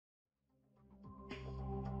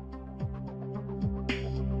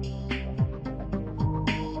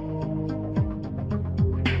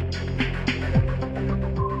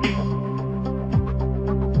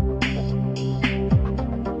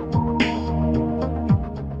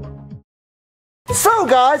So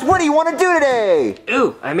guys, what do you want to do today?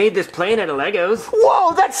 Ooh, I made this plane out of Legos.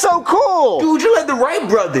 Whoa, that's so cool! Dude, you're like the Wright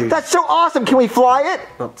brothers. That's so awesome. Can we fly it?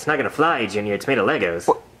 Well, it's not gonna fly, Junior. It's made of Legos.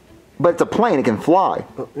 But it's a plane, it can fly.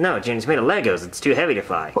 Well, no, Junior, it's made of Legos. It's too heavy to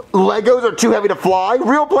fly. Legos are too heavy to fly?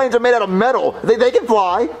 Real planes are made out of metal. They can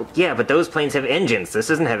fly. Yeah, but those planes have engines. This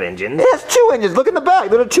doesn't have engines. It has 2 engines. Look in the back.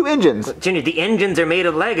 There are 2 engines. Junior, the engines are made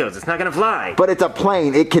of Legos. It's not gonna fly. But it's a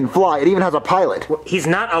plane. It can fly. It even has a pilot. Well, he's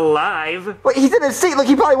not alive. Wait, he's in his seat. Look,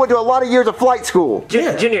 he probably went to a lot of years of flight school.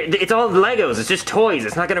 Junior, it's all Legos. It's just toys.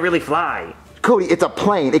 It's not gonna really fly. Cody, it's a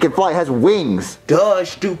plane. It can fly. It has wings. Duh,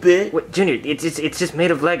 stupid. What, Junior, it's just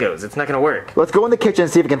made of Legos. It's not gonna work. Let's go in the kitchen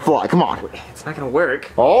and see if it can fly. Come on. It's not gonna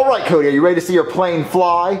work. All right, Cody. Are you ready to see your plane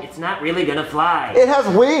fly? It's not really gonna fly. It has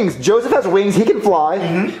wings. Joseph has wings. He can fly.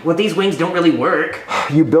 Well, these wings don't really work.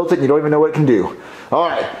 You built it and you don't even know what it can do. All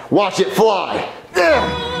right, watch it fly.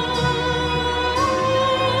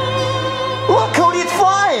 Look, Cody, it's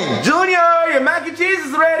flying. Junior, your mac and cheese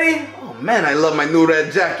is ready. Oh man, I love my new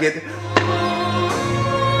red jacket.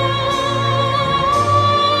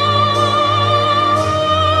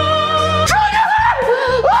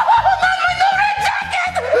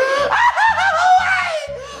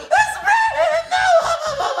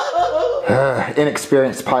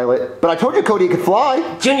 Inexperienced pilot. But I told you, Cody, it could fly.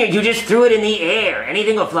 Junior, you just threw it in the air.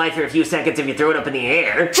 Anything will fly for a few seconds if you throw it up in the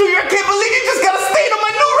air. Junior, I can't believe you just got a stain on my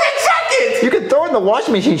new red jacket. You can throw it in the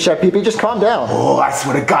washing machine, Chef Pee-Pee. Just calm down. Oh, I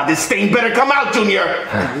swear to God, this stain better come out, Junior.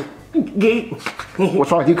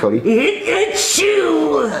 What's wrong with you, Cody?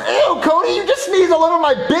 Achoo! Ew, Cody, you just sneezed all over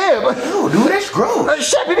my bib. Oh, dude, that's gross.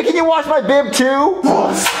 Chef Pee-Pee, can you wash my bib too?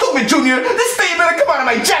 Oh, stupid, Junior. This stain better come out of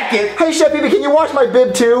my jacket. Hey, Chef Pee-Pee, can you wash my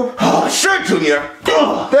bib too? Oh, sure, Junior.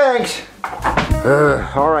 Thanks.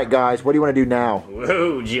 All right, guys, what do you want to do now?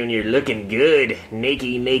 Whoa, Junior, looking good.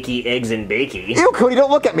 Nakey, eggs and bakey. Ew, Cody, don't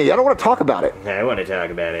look at me. I don't want to talk about it. I want to talk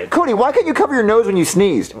about it. Cody, why can't you cover your nose when you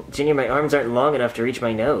sneezed? Junior, my arms aren't long enough to reach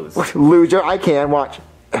my nose. Loser, I can. Watch.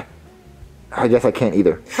 I guess I can't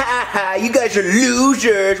either. Ha ha, you guys are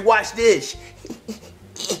losers. Watch this.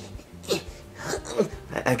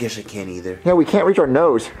 I guess I can't either. Yeah, we can't reach our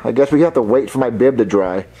nose. I guess we have to wait for my bib to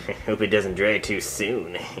dry. I hope it doesn't dry too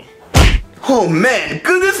soon. Oh man,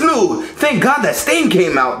 goodness new! Thank God that stain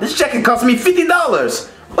came out. This jacket cost me $50.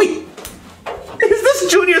 Wait, is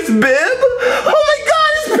this Junior's bib? Oh my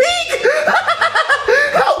God, it's pink!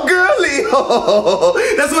 How girly! Oh,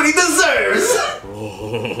 that's what he deserves.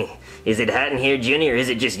 Is it hot in here, Junior, or is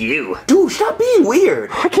it just you? Dude, stop being weird.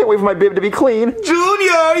 I can't wait for my bib to be clean.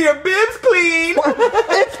 Junior, your bib's clean.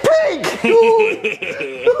 It's pink!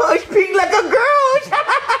 Oh, it's pink like a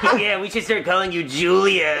girl. Yeah, we should start calling you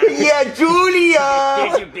Julia. Yeah, Julia.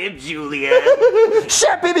 There's your bib, Julia.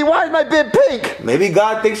 Chef Pee-Pee, why is my bib pink? Maybe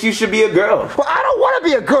God thinks you should be a girl. Well, I don't want to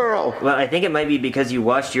be a girl. Well, I think it might be because you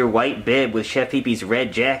washed your white bib with Chef Pee-Pee's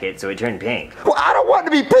red jacket, so it turned pink. Well, I don't want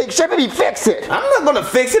to be pink. Chef Pee-Pee, fix it. I'm not gonna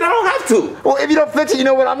fix it. I don't have to. Well, if you don't fix it, you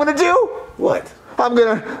know what I'm gonna do? What? I'm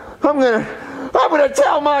gonna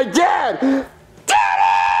tell my dad.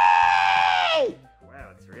 Daddy! Wow,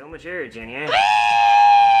 it's real mature, Junior.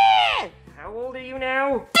 How old are you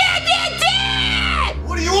now? Dad!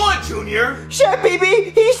 What do you want, Junior? Chef Pee-Pee,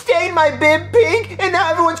 he stained my bib pink, and now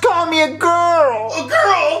everyone's calling me a girl. A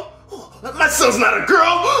girl? My son's not a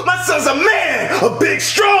girl. My son's a man. A big,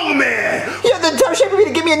 strong man. Yeah, then tell Chef Pee-Pee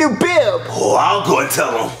to give me a new bib. Oh, I'll go and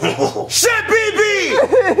tell him. Chef Pee-Pee!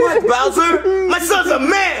 What, Bowser? My son's a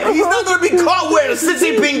man. He's not gonna be caught wearing a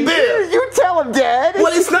sissy pink bib. You tell him, Dad.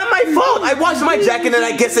 Well, it's not my fault. I washed my jacket and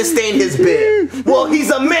I guess it stained his bib. Well,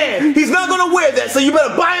 he's a man. He's not gonna wear that, so you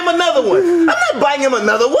better buy him another one. I'm not buying him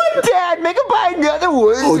another one. Dad, make him buy another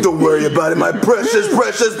one. Oh, don't worry about it, my precious,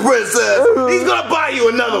 precious princess. He's gonna buy you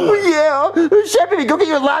another one. Yeah. Chef Pee-Pee, go get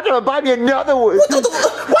your laptop and buy me another one. Why do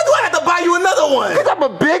I have to buy you another one? Because I'm a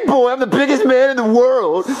big boy. I'm the biggest man in the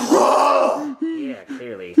world. Yeah,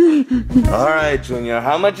 clearly. Alright, Junior,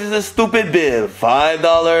 how much is this stupid bib? $5?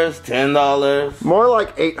 $10? More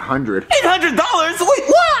like $800. $800? Wait,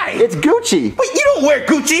 why? It's Gucci. Wait, you don't wear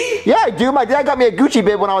Gucci? Yeah, I do. My dad got me a Gucci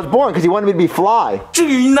bib when I was born because he wanted me to be fly.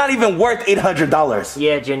 Junior, you're not even worth $800.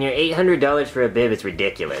 Yeah, Junior, $800 for a bib is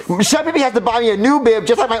ridiculous. Chef Pee-Pee has to buy me a new bib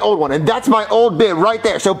just like my old one, and that's my old bib right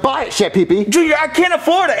there. So buy it, Chef Pee-Pee. Junior, I can't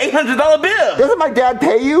afford an $800 bib. Doesn't my dad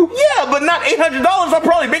pay you? Yeah, but not $800. I'll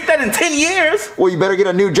probably make that in 10 years. Well, you better get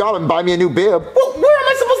a new job and buy me a new bib. Well, where am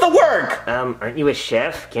I supposed to work? Aren't you a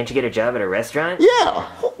chef? Can't you get a job at a restaurant? Yeah.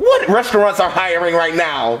 What restaurants are hiring right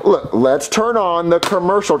now? Look, let's turn on the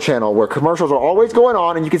commercial channel where commercials are always going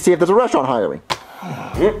on and you can see if there's a restaurant hiring.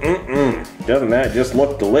 Doesn't that just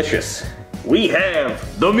look delicious? We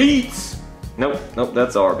have the meats, Nope,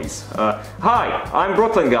 that's Arby's. Hi, I'm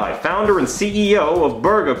Brooklyn Guy, founder and CEO of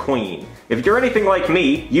Burger Queen. If you're anything like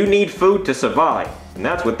me, you need food to survive. And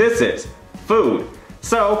that's what this is, food.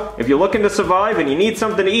 So, if you're looking to survive and you need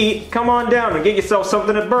something to eat, come on down and get yourself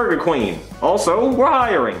something at Burger Queen. Also, we're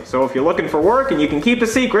hiring, so if you're looking for work and you can keep a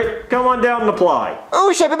secret, come on down and apply.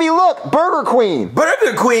 Oh, Chef Baby, look, Burger Queen.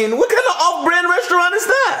 Burger Queen? What kind of off-brand restaurant is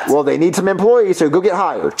that? Well, they need some employees, so go get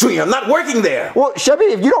hired. Junior, I'm not working there. Well, Chef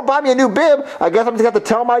Baby, if you don't buy me a new bib, I guess I'm just gonna have to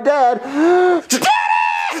tell my dad.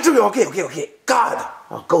 Junior, okay. God,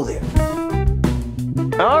 I'll go there.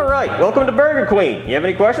 Alright, welcome to Burger Queen. You have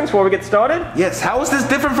any questions before we get started? Yes, how is this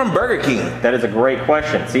different from Burger King? That is a great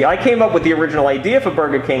question. See, I came up with the original idea for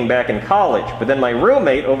Burger King back in college, but then my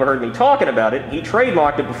roommate overheard me talking about it, and he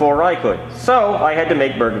trademarked it before I could. So, I had to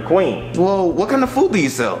make Burger Queen. Well, what kind of food do you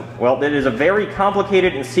sell? Well, it is a very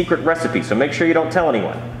complicated and secret recipe, so make sure you don't tell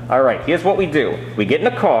anyone. Alright, here's what we do. We get in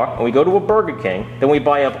a car, and we go to a Burger King, then we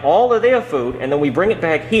buy up all of their food, and then we bring it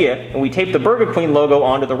back here, and we tape the Burger Queen logo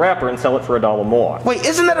onto the wrapper and sell it for $1 more. Wait,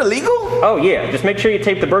 isn't that illegal? Oh yeah, just make sure you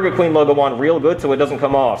tape the Burger Queen logo on real good so it doesn't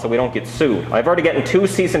come off, so we don't get sued. I've already gotten 2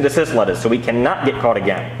 cease and desist letters, so we cannot get caught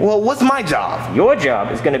again. Well, what's my job? Your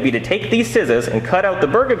job is going to be to take these scissors and cut out the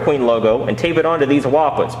Burger Queen logo and tape it onto these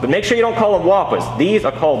Whoppers. But make sure you don't call them Whoppers. These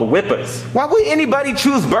are called Whippers. Why would anybody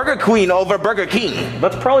choose Burger Queen over Burger King?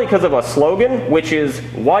 That's probably because of a slogan, which is,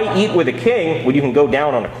 why eat with a king when you can go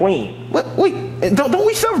down on a queen? What? Wait, don't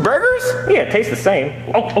we serve burgers? Yeah, it tastes the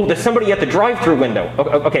same. Oh, there's somebody at the drive-thru window.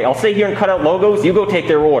 Okay, I'll stay here and cut out logos. You go take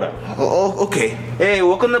their order. Oh, okay. Hey,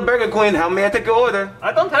 welcome to Burger Queen. How may I take your order?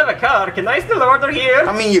 I don't have a car. Can I still order here?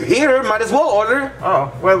 I mean, you're here. Might as well order.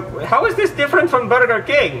 Oh, well, how is this different from Burger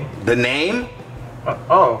King? The name?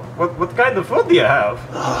 What kind of food do you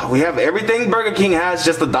have? We have everything Burger King has,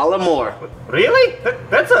 just $1 more. Really?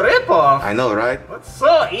 That's a ripoff. I know, right? That's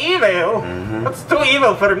so evil. That's too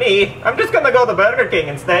evil for me. I'm just gonna go to Burger King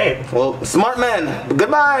instead. Well, smart man.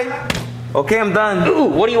 Goodbye. Okay, I'm done. Ooh,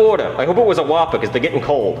 what do you order? I hope it was a Whopper, because they're getting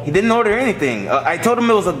cold. He didn't order anything. I told him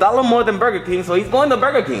it was $1 more than Burger King, so he's going to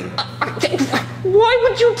Burger King. Why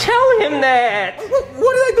would you tell him that? What did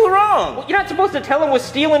I do wrong? Well, you're not supposed to tell him we're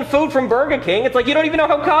stealing food from Burger King. It's like you don't even know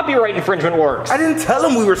how copyright infringement works. I didn't tell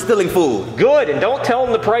him we were stealing food. Good, and don't tell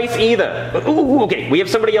him the price either. Ooh, okay, we have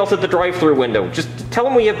somebody else at the drive-thru window. Just tell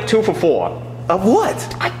him we have 2 for $4. Of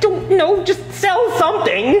what? I don't know, just sell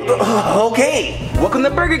something. Okay. Welcome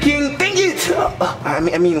to Burger King. Dang it.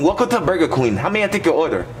 I mean, welcome to Burger Queen. How may I take your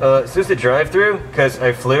order? Is this a drive-thru? Because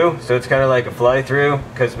I flew, so it's kind of like a fly-through,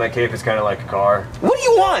 because my cape is kind of like a car. What do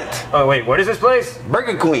you want? Oh, wait, what is this place?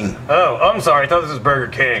 Burger Queen. Oh, I'm sorry, I thought this was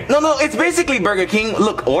Burger King. No, it's basically Burger King.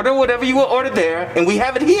 Look, order whatever you will order there, and we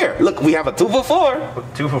have it here. Look, we have a 2 for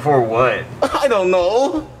 $4. 2 for $4 what? I don't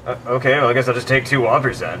know. Okay, well, I guess I'll just take 2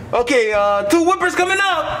 Whoppers then. Okay, 2 Whippers coming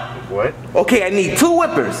up. What? Okay, I need 2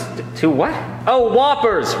 Whippers. 2 what? Oh,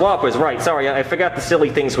 Whoppers, right. Sorry, I forgot the silly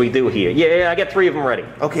things we do here. Yeah, I got 3 of them ready.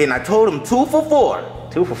 Okay, and I told him 2 for $4.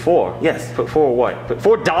 2 for $4? Yes. For what?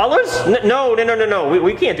 $4? No.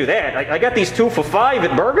 We can't do that. I got these 2 for $5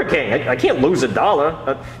 at Burger King. I can't lose $1.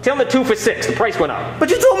 Tell him the 2 for $6. The price went up. But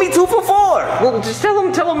you told me 2 for $4. Well, just tell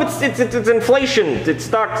him it's inflation. It's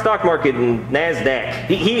stock market and NASDAQ.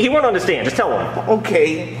 He won't understand. Just tell him.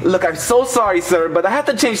 Okay. Look, I'm so sorry, sir, but I have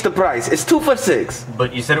to change the price. It's 2 for $6.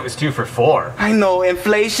 But you said it was 2 for $4. I know,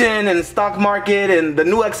 inflation and stock market and the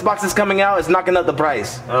new Xbox is coming out is knocking up the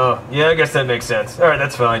price. Oh, yeah, I guess that makes sense. All right,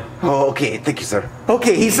 that's fine. Oh, okay. Thank you, sir.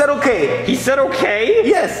 Okay, he said okay. He said okay?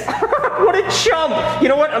 Yes. What a chump. You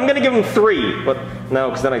know what? I'm going to give him 3. But no,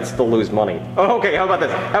 because then I'd still lose money. Oh, okay, how about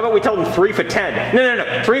this? How about we tell him 3 for 10?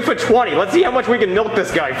 No. 3 for 20. Let's see how much we can milk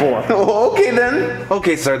this guy for. Oh, okay, then.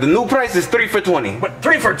 Okay, sir. The new price is 3 for 20. What,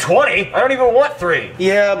 3 for 20? I don't even want 3.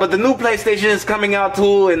 Yeah, but the new PlayStation is coming out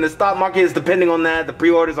too, and the stock market is depending on that. The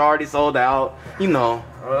pre-orders are already sold out. You know.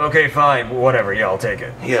 Okay, fine. Whatever. Yeah, I'll take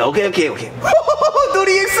it. Yeah, okay. Dude,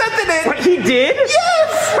 he accepted it. What, he did?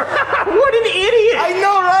 Yes. What an idiot. I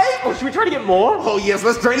know, right? Oh, should we try to get more? Oh, yes.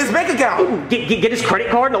 Let's drain his bank account. Ooh, get his credit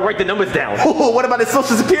card and I'll write the numbers down. Oh, what about his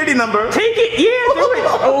social security number? Take it. Yeah, do it.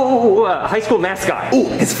 Oh, high school mascot. Ooh,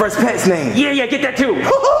 his first pet's name. Yeah, get that too.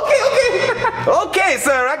 Okay. Okay,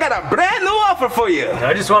 sir. I got a brand new offer for you.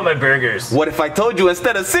 I just want my burgers. What if I told you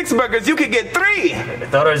instead of 6 burgers, you could get 3? I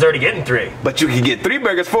thought I was already getting 3. But you could get 3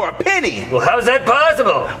 burgers for a penny. Well, how's that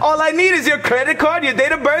possible? All I need is your credit card, your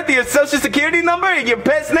date of birth, your social security number, your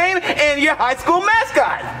pet's name, and your high school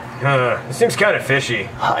mascot. This seems kind of fishy.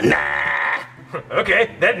 Nah.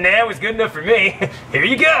 Okay, that now is good enough for me. Here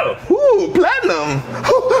you go. Ooh, platinum.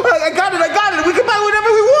 I got it. We can buy whatever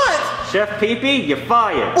we want. Chef Pee-Pee, you're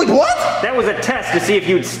fired. Wait, what? That was a test to see if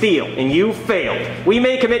you'd steal, and you failed. We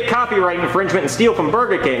may commit copyright infringement and steal from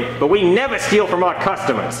Burger King, but we never steal from our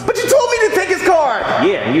customers. But you told me to take his card.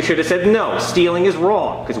 Yeah, and you should have said no, stealing is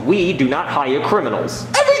wrong, because we do not hire criminals.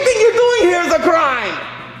 Everything you're doing here is a crime.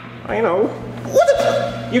 I know. What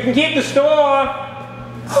the? You can keep the store.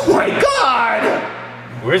 Oh my God.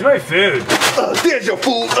 Where's my food? There's your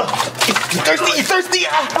food. You thirsty?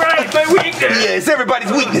 Right, my weakness. Yeah, it's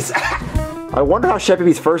everybody's weakness. I wonder how Chef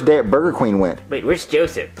Pee-Pee's first day at Burger Queen went. Wait, where's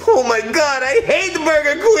Joseph? Oh my God, I hate the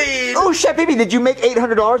Burger Queen. Oh, Chef Pee-Pee, did you make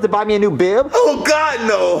 $800 to buy me a new bib? Oh God,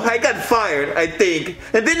 no. I got fired, I think.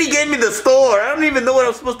 And then he gave me the store. I don't even know what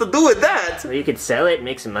I'm supposed to do with that. Well, you could sell it and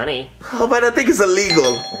make some money. Oh, but I think it's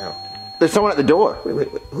illegal. There's someone at the door. Wait.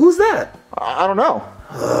 Who's that? I don't know.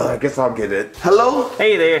 I guess I'll get it. Hello?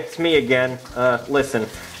 Hey there, it's me again. Listen,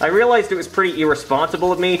 I realized it was pretty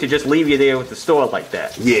irresponsible of me to just leave you there with the store like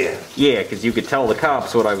that. Yeah. Yeah, because you could tell the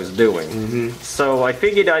cops what I was doing. So I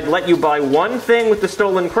figured I'd let you buy one thing with the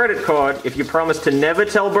stolen credit card if you promised to never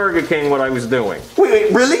tell Burger King what I was doing.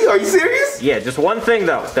 Wait, really? Are you serious? Yeah, just one thing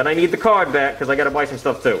though. Then I need the card back because I gotta buy some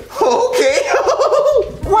stuff too. Okay.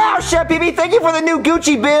 Wow, Chef Pee-Pee, thank you for the new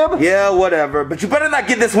Gucci bib. Yeah, whatever. But you better not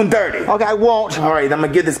get this one dirty. Okay, I won't. All right, I'm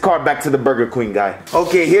gonna give this card back to the Burger Queen guy.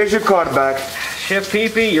 Okay, here's your card back. Chef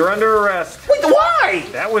Pee-Pee, you're under arrest. Wait, why?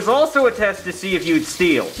 That was also a test to see if you'd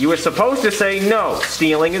steal. You were supposed to say no,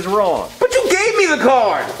 stealing is wrong. But you gave me the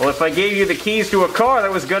card. Well, if I gave you the keys to a car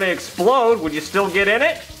that was gonna explode, would you still get in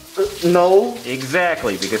it? No.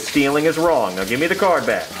 Exactly, because stealing is wrong. Now give me the card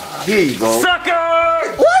back. Here you go.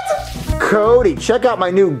 Sucker! What? Cody, check out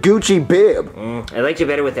my new Gucci bib. I liked you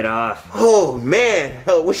better with it off. Oh, man.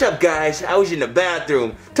 Oh, what's up, guys? I was in the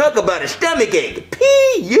bathroom. Talk about a stomach ache.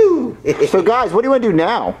 P.U. So guys, what do you want to do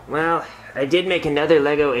now? Well, I did make another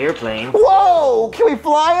Lego airplane. Whoa, can we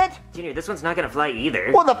fly it? Junior, this one's not gonna fly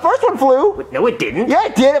either. Well, the first one flew. No, it didn't. Yeah,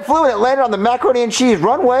 it did. It flew and it landed on the macaroni and cheese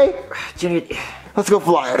runway. Junior, Let's go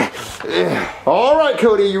fly it. All right,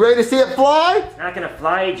 Cody, you ready to see it fly? it's not gonna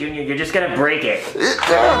fly, Junior. You're just gonna break it.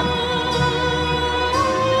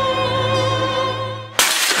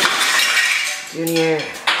 Junior,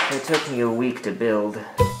 it took me a week to build.